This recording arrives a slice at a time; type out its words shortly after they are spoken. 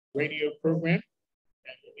radio program.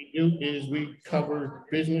 And what we do is we cover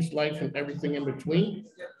business, life, and everything in between.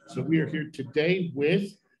 So we are here today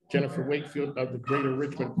with Jennifer Wakefield of the Greater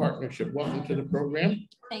Richmond Partnership. Welcome to the program.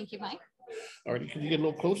 Thank you, Mike. All right, can you get a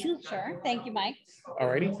little closer? Sure. Thank you, Mike. All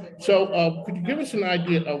righty. So could you give us an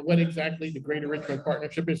idea of what exactly the Greater Richmond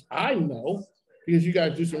Partnership is? I know because you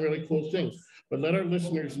guys do some really cool things, but let our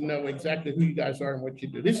listeners know exactly who you guys are and what you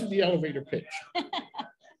do. This is the elevator pitch.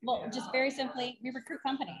 Well, just very simply, we recruit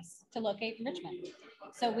companies to locate in Richmond.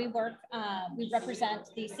 So we work, we represent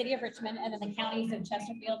the city of Richmond and then the counties of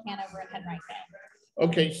Chesterfield, Hanover, and Henrico.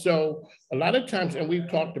 Okay, so a lot of times, and we've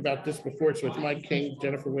talked about this before, so it's Mike King,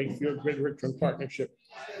 Jennifer Wakefield, Greater Richmond Partnership.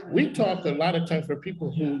 We talk a lot of times for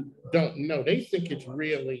people who don't know, they think it's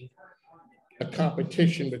really a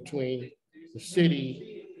competition between the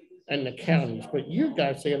city and the counties, but you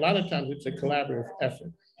guys say a lot of times it's a collaborative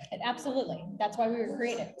effort. Absolutely. That's why we were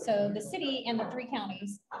created. So the city and the three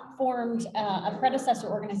counties formed a predecessor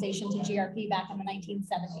organization to GRP back in the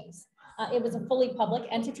 1970s. It was a fully public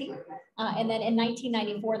entity. And then in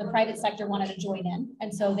 1994, the private sector wanted to join in.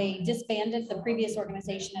 And so they disbanded the previous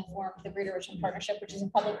organization and formed the Greater Richmond Partnership, which is a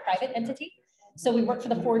public-private entity. So we work for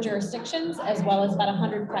the 4 jurisdictions, as well as about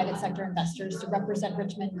 100 private sector investors to represent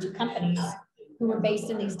Richmond to companies who are based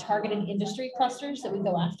in these targeted industry clusters that we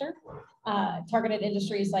go after. Targeted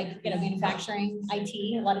industries like manufacturing,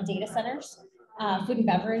 IT, a lot of data centers, food and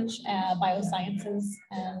beverage, biosciences,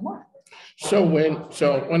 and more. So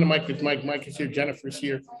one of Mike is here, Jennifer's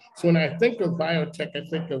here. So when I think of biotech, I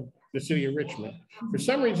think of the city of Richmond. For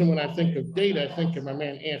some reason, when I think of data, I think of my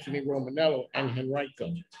man Anthony Romanello and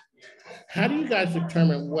Henrico. How do you guys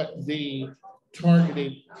determine what the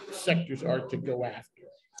targeted sectors are to go after?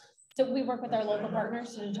 So we work with our local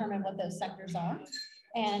partners to determine what those sectors are.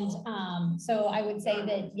 And so I would say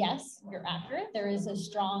that, yes, you're accurate. There is a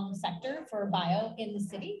strong sector for bio in the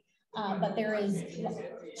city, but there is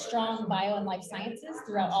strong bio and life sciences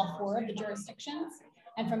throughout all 4 of the jurisdictions.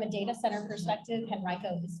 And from a data center perspective,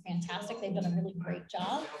 Henrico is fantastic. They've done a really great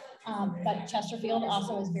job. But Chesterfield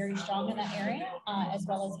also is very strong in that area, as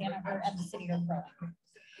well as Hanover and the city are growing.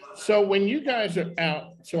 So when you guys are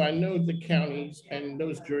out, so I know the counties and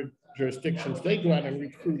those jurisdictions, they go out and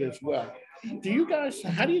recruit as well. Do you guys,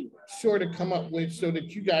 how do you sort of come up with so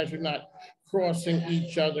that you guys are not crossing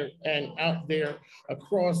each other and out there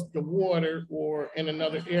across the water or in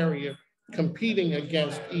another area competing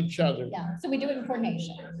against each other? Yeah, so we do it in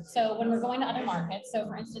coordination. So when we're going to other markets, so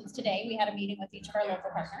for instance, today we had a meeting with each of our local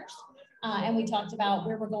partners and we talked about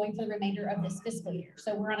where we're going for the remainder of this fiscal year.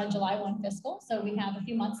 So we're on a July 1 fiscal, so we have a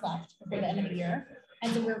few months left before the end of the year.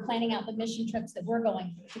 And so we're planning out the mission trips that we're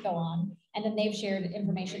going to go on. And then they've shared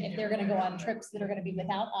information if they're going to go on trips that are going to be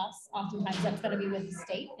without us. Oftentimes that's going to be with the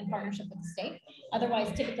state, in partnership with the state.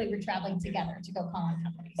 Otherwise, typically we're traveling together to go call on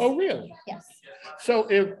companies. Oh, really? Yes. So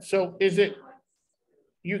is it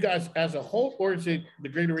you guys as a whole, or is it the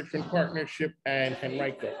Greater Richmond Partnership and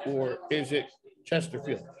Henrico, or is it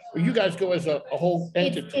Chesterfield? Or you guys go as a whole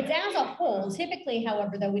entity? It's as a whole. Typically,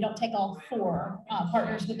 however, though, we don't take all 4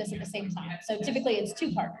 partners with us at the same time. So typically it's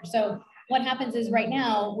 2 partners. So what happens is right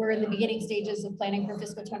now we're in the beginning stages of planning for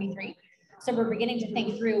fiscal 23. So we're beginning to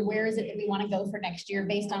think through where is it that we want to go for next year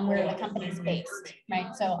based on where the company is based,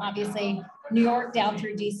 right? So obviously New York down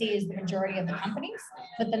through DC is the majority of the companies,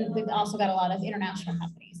 but then we've also got a lot of international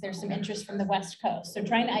companies. There's some interest from the West Coast. So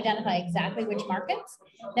trying to identify exactly which markets,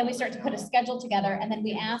 then we start to put a schedule together and then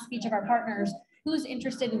we ask each of our partners who's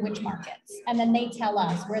interested in which markets, and then they tell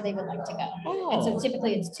us where they would like to go. Oh. And so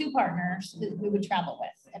typically it's 2 partners that we would travel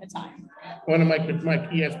with at a time. One of Mike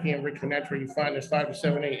ESPN Richmond, that's where you find us 5 to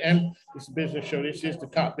 7 a.m. This is a business show. This is the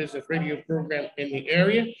top business radio program in the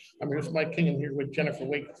area. I'm here with Mike King. I'm here with Jennifer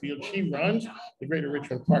Wakefield. She runs the Greater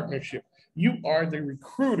Richmond Partnership. You are the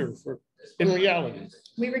recruiter for, in reality.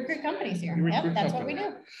 We recruit companies here. Yep, that's what we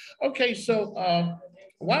do. Okay, so a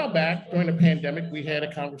while back during the pandemic, we had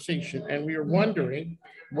a conversation and we were wondering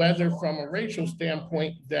whether from a racial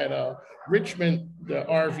standpoint that Richmond, the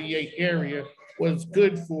RVA area, was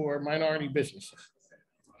good for minority businesses.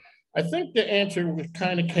 I think the answer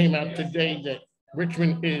kind of came out today that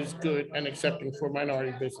Richmond is good and accepting for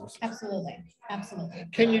minority businesses. Absolutely, absolutely.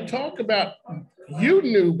 Can you talk about, you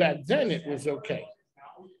knew back then it was okay?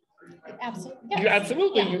 Absolutely. Yes. You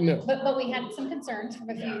absolutely, yeah. You knew. But we had some concerns from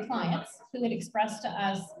a few clients who had expressed to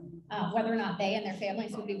us whether or not they and their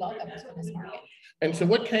families would be welcome to this market. And so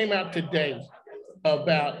what came out today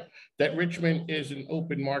about that Richmond is an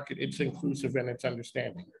open market, it's inclusive and it's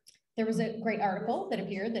understanding? There was a great article that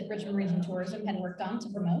appeared that Richmond Region Tourism had worked on to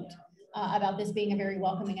promote. about this being a very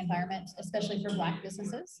welcoming environment, especially for Black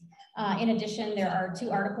businesses. In addition, there are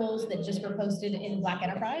 2 articles that just were posted in Black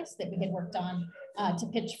Enterprise that we had worked on to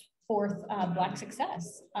pitch forth Black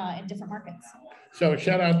success in different markets. So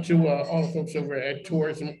shout out to all the folks over at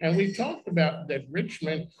Tourism. And we talked about that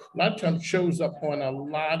Richmond a lot of times shows up on a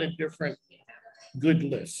lot of different good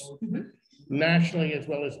lists, nationally as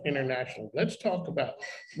well as internationally. Let's talk about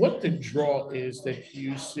what the draw is that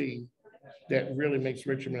you see that really makes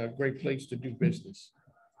Richmond a great place to do business.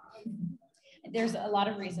 There's a lot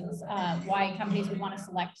of reasons why companies would want to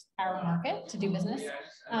select our market to do business.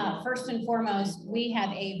 First and foremost, we have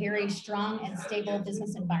a very strong and stable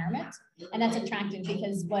business environment, and that's attractive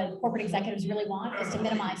because what corporate executives really want is to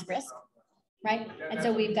minimize risk, right? And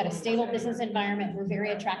so we've got a stable business environment. We're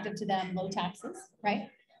very attractive to them, low taxes, right?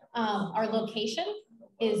 Our location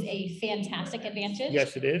is a fantastic advantage.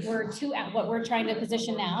 Yes, it is. What we're trying to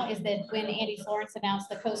position now is that when Andy Florence announced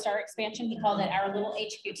the CoStar expansion, he called it our little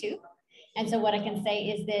HQ2. And so what I can say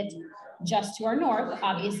is that just to our north,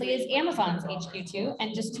 obviously, is Amazon's HQ2,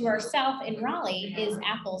 and just to our south in Raleigh is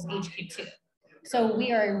Apple's HQ2. So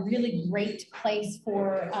we are a really great place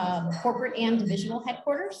for corporate and divisional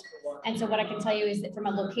headquarters. And so what I can tell you is that from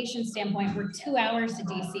a location standpoint, we're 2 hours to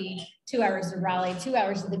DC, 2 hours to Raleigh, 2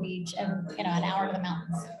 hours to the beach, and an hour to the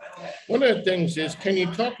mountains. One of the things is, can you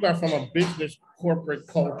talk about from a business corporate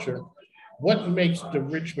culture, what makes the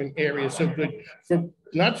Richmond area so good for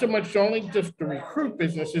not so much only just to recruit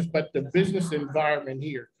businesses, but the business environment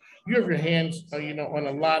here? You have your hands, on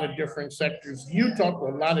a lot of different sectors. You talk to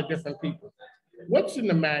a lot of different people. What's in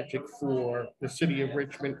the magic for the city of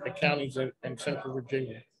Richmond, the counties, and Central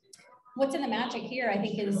Virginia? What's in the magic here, I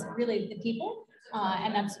think, is really the people.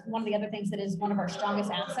 And that's one of the other things that is one of our strongest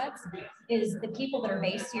assets is the people that are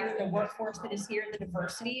based here, the workforce that is here, the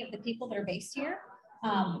diversity of the people that are based here.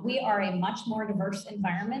 We are a much more diverse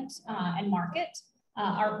environment and market.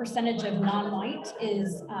 Our percentage of non-white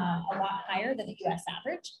is a lot higher than the US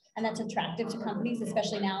average. And that's attractive to companies,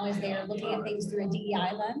 especially now as they are looking at things through a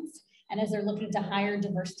DEI lens and as they're looking to hire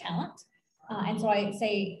diverse talent. And so I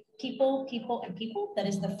say people, people, and people. That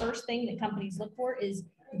is the first thing that companies look for is,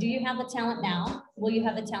 do you have the talent now? Will you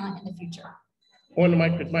have the talent in the future? On the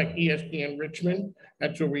mic with Mike, ESPN Richmond.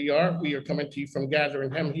 That's where we are. We are coming to you from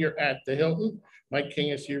Gathering Hem here at the Hilton. Mike King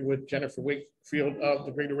is here with Jennifer Wakefield of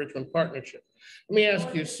the Greater Richmond Partnership. Let me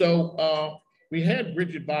ask you, so we had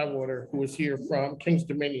Bridget Bywater, who was here from King's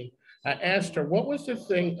Dominion. I asked her, what was the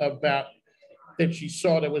thing about that she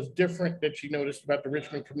saw that was different that she noticed about the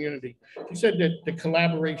Richmond community? She said that the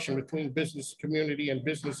collaboration between business community and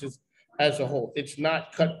businesses as a whole, it's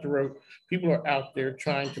not cutthroat. People are out there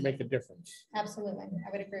trying to make a difference. Absolutely,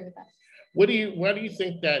 I would agree with that. Why do you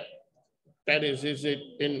think that is? Is it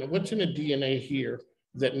in what's in the DNA here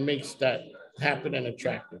that makes that happen and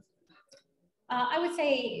attractive? I would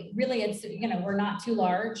say really it's, we're not too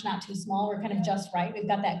large, not too small. We're kind of just right. We've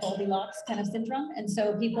got that Goldilocks kind of syndrome. And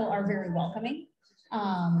so people are very welcoming,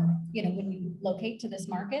 when you locate to this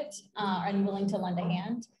market and willing to lend a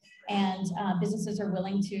hand. And businesses are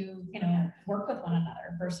willing to, work with one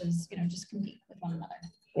another versus, just compete with one another.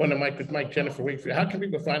 On the mic with Mike, Jennifer Wakefield. How can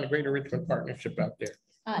people find the Greater Richmond Partnership out there?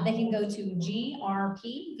 They can go to grpva.com.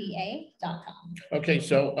 Okay,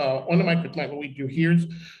 so on the mic with Mike, what we do here is,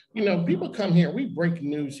 people come here, we break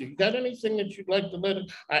news here. You got anything that you'd like to let us?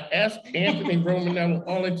 I ask Anthony Romanello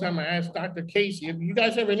all the time. I ask Dr. Casey, if you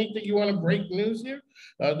guys have anything you want to break news here?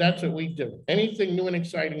 That's what we do. Anything new and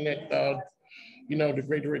exciting that the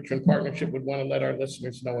Greater Richmond Partnership would want to let our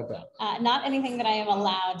listeners know about? Not anything that I am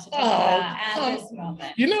allowed to talk about at this moment.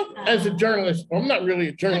 As a journalist, I'm not really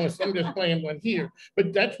a journalist, I'm just playing one here,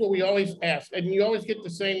 but that's what we always ask. And you always get the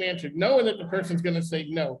same answer, knowing that the person's going to say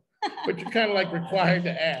no, but you're kind of like required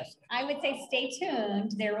to ask. I would say stay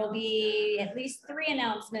tuned. There will be at least 3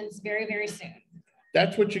 announcements very, very soon.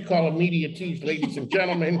 That's what you call a media tease, ladies and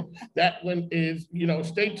gentlemen. That one is,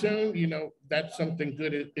 stay tuned. That's something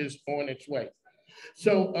good is on its way.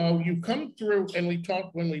 So you come through, and we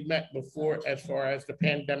talked when we met before as far as the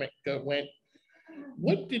pandemic went.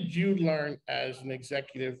 What did you learn as an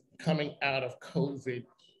executive coming out of COVID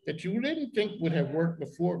that you didn't think would have worked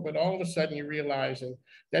before, but all of a sudden you're realizing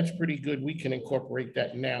that's pretty good, we can incorporate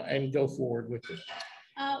that now and go forward with it?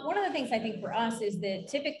 One of the things I think for us is that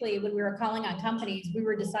typically when we were calling on companies, we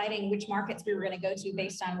were deciding which markets we were going to go to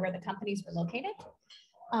based on where the companies were located.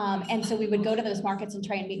 And so we would go to those markets and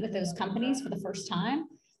try and meet with those companies for the first time.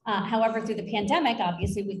 However, through the pandemic,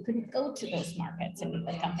 obviously, we couldn't go to those markets and meet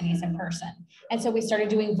with companies in person. And so we started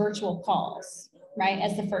doing virtual calls. right,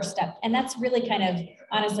 as the first step. And that's really kind of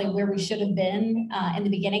honestly where we should have been in the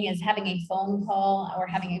beginning, is having a phone call or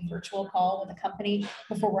having a virtual call with a company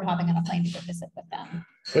before we're hopping on a plane to go visit with them.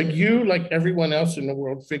 But you, like everyone else in the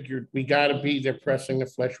world, figured we got to be there pressing the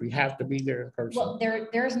flesh. We have to be there in person. Well,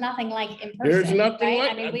 there's nothing like in person. There's nothing right?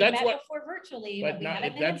 like, I mean, we that's met what, before virtually, but we not,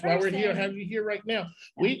 haven't been that's in why we're here, person. have you here right now.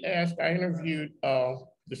 Yeah. I interviewed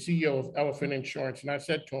the CEO of Elephant Insurance, and I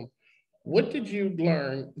said to him, what did you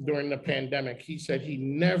learn during the pandemic? He said he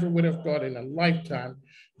never would have thought in a lifetime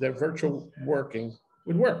that virtual working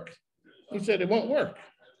would work. He said it won't work.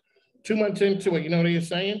 2 months into it, you know what he was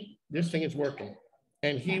saying? This thing is working.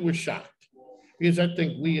 And he was shocked, because I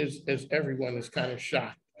think we as everyone is kind of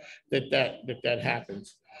shocked that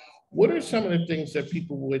happens. What are some of the things that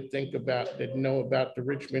people would think about, that know about the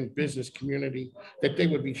Richmond business community, that they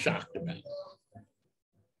would be shocked about?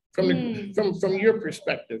 From your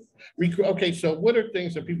perspective. Okay, so what are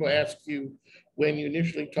things that people ask you when you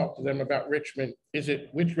initially talk to them about Richmond?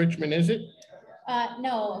 Which Richmond is it?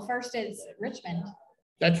 No, first it's Richmond.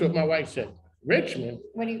 That's what my wife said. Richmond?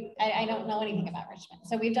 I don't know anything about Richmond.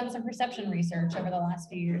 So we've done some perception research over the last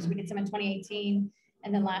few years. We did some in 2018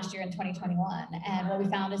 and then last year in 2021. And what we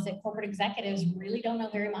found is that corporate executives really don't know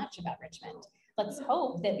very much about Richmond. Let's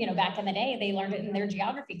hope that, back in the day, they learned it in their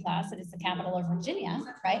geography class, that it's the capital of Virginia,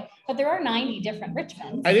 right? But there are 90 different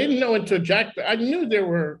Richmonds. I didn't know until I knew there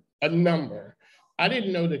were a number. I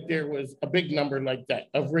didn't know that there was a big number like that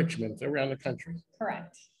of Richmonds around the country.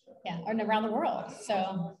 Correct. Yeah, and around the world.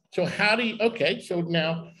 So how do you, so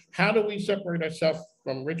now how do we separate ourselves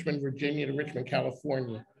from Richmond, Virginia to Richmond,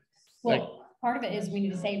 California? Well, part of it is we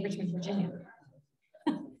need to say Richmond, Virginia.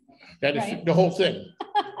 That is right? The whole thing.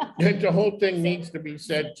 The whole thing needs to be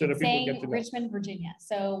said so that people get to know. Richmond, Virginia.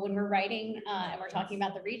 So when we're writing and we're talking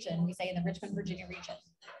about the region, we say in the Richmond, Virginia region.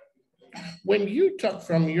 When you talk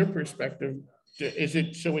from your perspective, is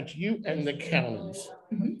it so it's you and the counties?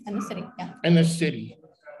 And the city, yeah. And the city.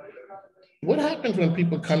 What happens when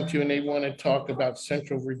people come to you and they want to talk about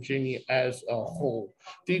Central Virginia as a whole?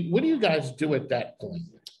 What do you guys do at that point?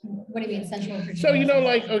 What do you mean Central Virginia?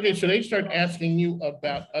 So, okay, so they start asking you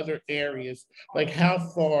about other areas, like how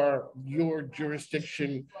far your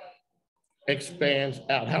jurisdiction expands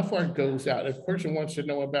out, how far it goes out. If a person wants to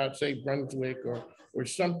know about, say, Brunswick or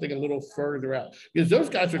something a little further out, because those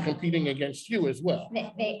guys are competing against you as well. No,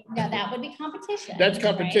 that would be competition. That's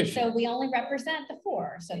competition. Right? So we only represent the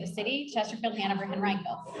 4. So the city, Chesterfield, Hanover,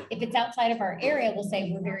 Henrico. If it's outside of our area, we'll say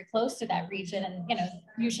we're very close to that region, and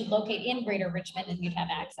you should locate in Greater Richmond and you'd have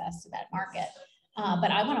access to that market.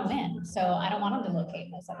 But I want to win, so I don't want them to locate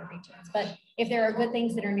in those other regions. But if there are good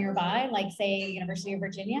things that are nearby, like say University of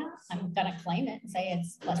Virginia, I'm gonna claim it and say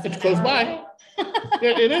it's less than it's close by.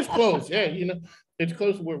 Yeah, it is close. Yeah, it's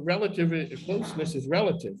close. Where closeness is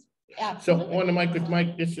relative. Absolutely. So on the mic with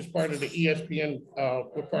Mike, this is part of the ESPN.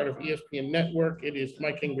 We're part of ESPN Network. It is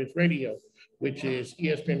Mike Ingrid's Radio, which is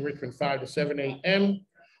ESPN Richmond 5 to 7 a.m.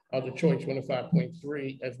 The Choice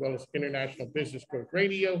 105.3, as well as International Business Growth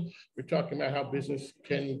Radio. We're talking about how business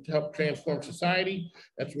can help transform society.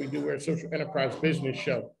 That's what we do. We're a social enterprise business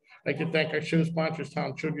show. I'd like to thank our show sponsors,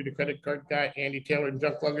 Tom Childry, the credit card guy, Andy Taylor and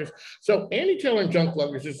Junk Luggers. So Andy Taylor and Junk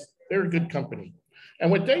Luggers, they're a good company.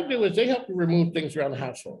 And what they do is they help you remove things around the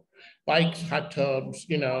household. Bikes, hot tubs,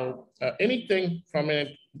 anything from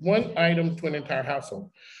one item to an entire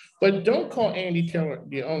household. But don't call Andy Taylor,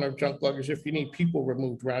 the owner of Junk Luggers, if you need people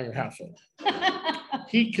removed around your household.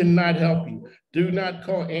 He cannot help you. Do not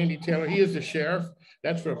call Andy Taylor. He is the sheriff.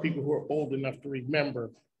 That's for people who are old enough to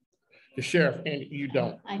remember the sheriff, and you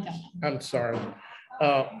don't. I don't. I'm sorry.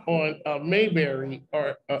 On Mayberry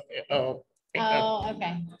or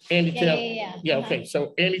okay. Andy Taylor. Yeah, okay.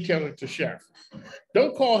 So Andy Taylor is the sheriff.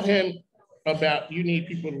 Don't call him about you need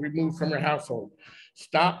people removed from your household.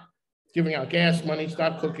 Stop giving out gas money,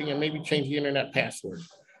 stop cooking, and maybe change the internet password.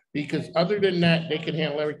 Because other than that, they can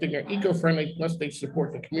handle everything. They're eco-friendly, plus they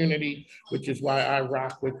support the community, which is why I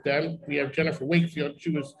rock with them. We have Jennifer Wakefield.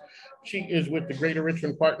 She is with the Greater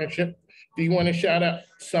Richmond Partnership. Do you want to shout out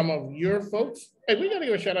some of your folks? Hey, we got to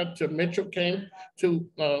give a shout out to Mitchell, came to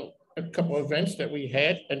a couple of events that we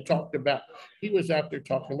had and talked about. He was out there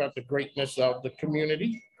talking about the greatness of the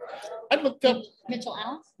community. I looked up. Mitchell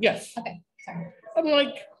Allen? Yes. Okay, sorry. I'm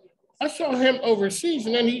like, I saw him overseas,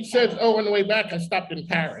 and then he says, oh, on the way back, I stopped in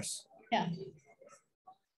Paris. Yeah.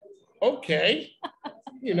 Okay.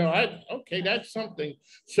 Okay, that's something.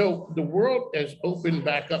 So the world has opened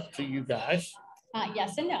back up to you guys.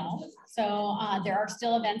 Yes and no. So there are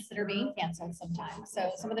still events that are being canceled sometimes.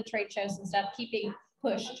 So some of the trade shows and stuff keep being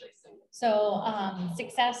pushed. So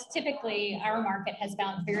success, typically our market has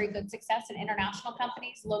found very good success in international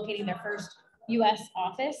companies locating their first US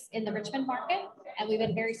office in the Richmond market, and we've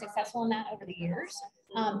been very successful in that over the years.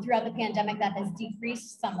 Throughout the pandemic, that has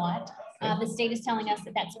decreased somewhat. The state is telling us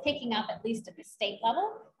that that's picking up, at least at the state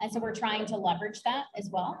level, and so we're trying to leverage that as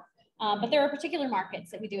well. But there are particular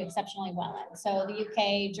markets that we do exceptionally well in. So the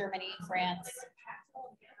UK, Germany, France.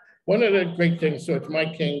 One of the great things, so it's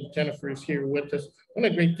Mike King, Jennifer is here with us. One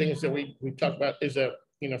of the great things that we talk about is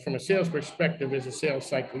from a sales perspective, is a sales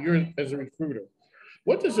cycle. You're as a recruiter.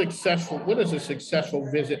 What does a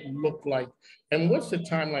successful visit look like? And what's the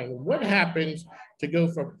timeline? What happens to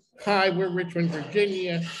go from, hi, we're Richmond,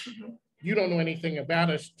 Virginia. You don't know anything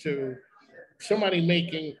about us, to somebody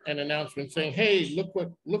making an announcement saying, hey,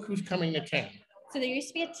 look who's coming to town. So there used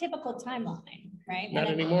to be a typical timeline, right? Not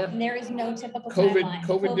anymore? There is no typical timeline.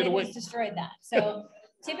 COVID did away. has destroyed that. So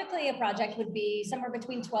typically a project would be somewhere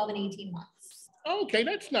between 12 and 18 months. Okay,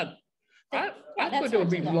 that's not, I thought it would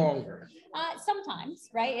be longer. Sometimes,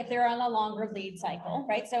 right? If they're on a longer lead cycle,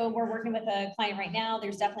 right? So we're working with a client right now.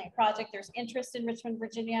 There's definitely a project. There's interest in Richmond,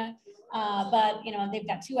 Virginia, but they've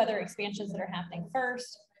got 2 other expansions that are happening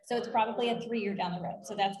first. So it's probably a 3-year down the road.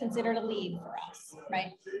 So that's considered a lead for us,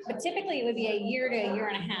 right? But typically it would be a year to a year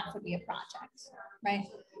and a half would be a project, right?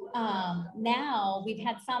 Now we've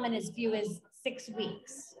had some in as few as 6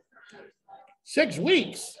 weeks. 6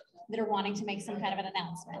 weeks? That are wanting to make some kind of an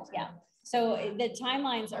announcement, yeah. So the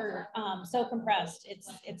timelines are so compressed,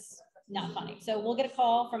 it's not funny. So we'll get a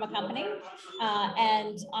call from a company,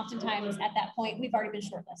 and oftentimes at that point, we've already been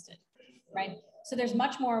shortlisted, right? So there's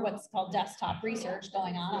much more what's called desktop research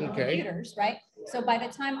going on the computers, right? So by the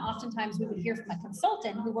time, oftentimes we would hear from a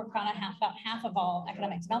consultant who worked on about half of all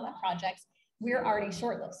economic development projects, we're already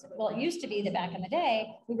shortlisted. Well, it used to be that back in the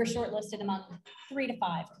day, we were shortlisted among 3 to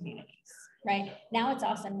 5 communities. Right now it's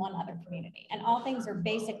us and 1 other community, and all things are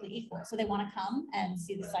basically equal. So they want to come and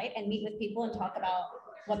see the site and meet with people and talk about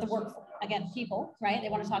what the people, right? They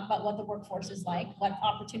want to talk about what the workforce is like, what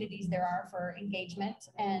opportunities there are for engagement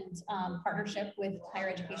and partnership with higher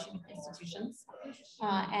education institutions.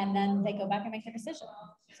 And then they go back and make their decision.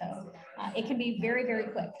 So it can be very, very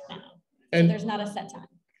quick now. And so there's not a set time.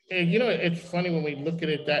 And it's funny when we look at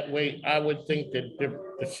it that way. I would think that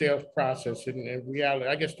the sales process, and in reality,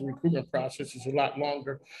 I guess the recruitment process is a lot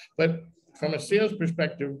longer. But from a sales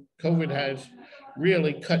perspective, COVID has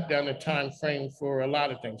really cut down the time frame for a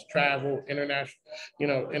lot of things. Travel,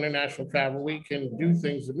 international travel. We can do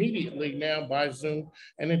things immediately now by Zoom,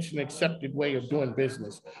 and it's an accepted way of doing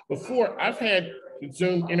business. Before, I've had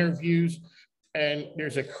Zoom interviews, and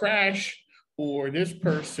there's a crash, or this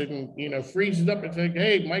person, freezes up and says,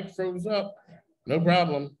 hey, Mike froze up. No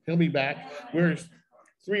problem, he'll be back. Whereas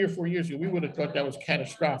 3 or 4 years ago, we would have thought that was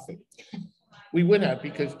catastrophic. We would have,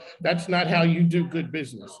 because that's not how you do good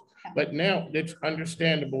business. But now it's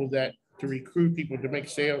understandable that to recruit people, to make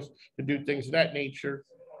sales, to do things of that nature,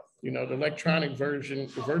 the electronic version,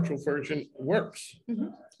 the virtual version works.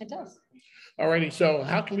 It does. Alrighty, so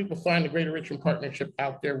how can people find the Greater Richmond Partnership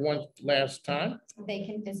out there one last time? They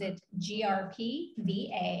can visit grpva.com.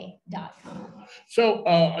 So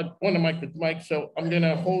I want to mic with Mike, so I'm going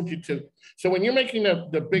to hold you to, so when you're making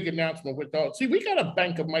the big announcement with all, see, we got a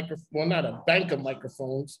bank of microphones, well, not a bank of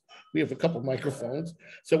microphones, we have a couple of microphones.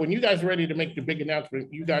 So when you guys are ready to make the big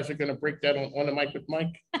announcement, you guys are going to break that on the mic with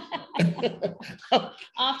Mike?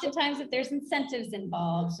 Oftentimes, if there's incentives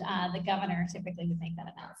involved, the governor typically would make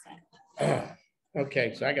that announcement.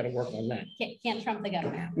 Okay, so I got to work on that. Can't trump the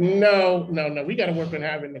governor. No. We got to work on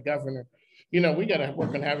having the governor. We got to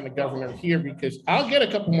work on having the governor here, because I'll get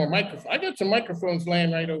a couple more microphones. I got some microphones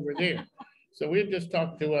laying right over there. So we just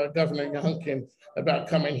talked to Governor Youngkin about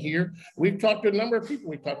coming here. We've talked to a number of people.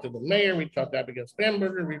 We talked to the mayor. We talked to Abigail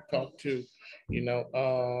Stamberger. We've talked to,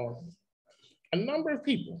 a number of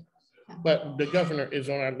people. But the governor is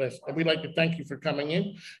on our list. We'd like to thank you for coming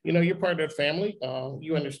in. You're part of the family.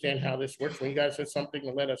 You understand how this works. When you guys have something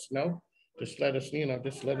to let us know, just let us know.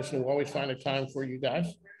 We'll always find a time for you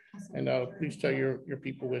guys. And please tell your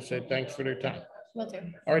people we said thanks for their time. Will do.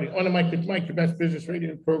 All righty, on the mic with Mike, the best business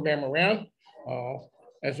radio program around.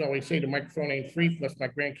 As I always say, the microphone ain't free, plus my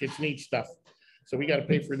grandkids need stuff. So we got to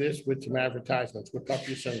pay for this with some advertisements. We'll talk to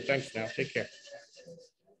you soon. Thanks now. Take care.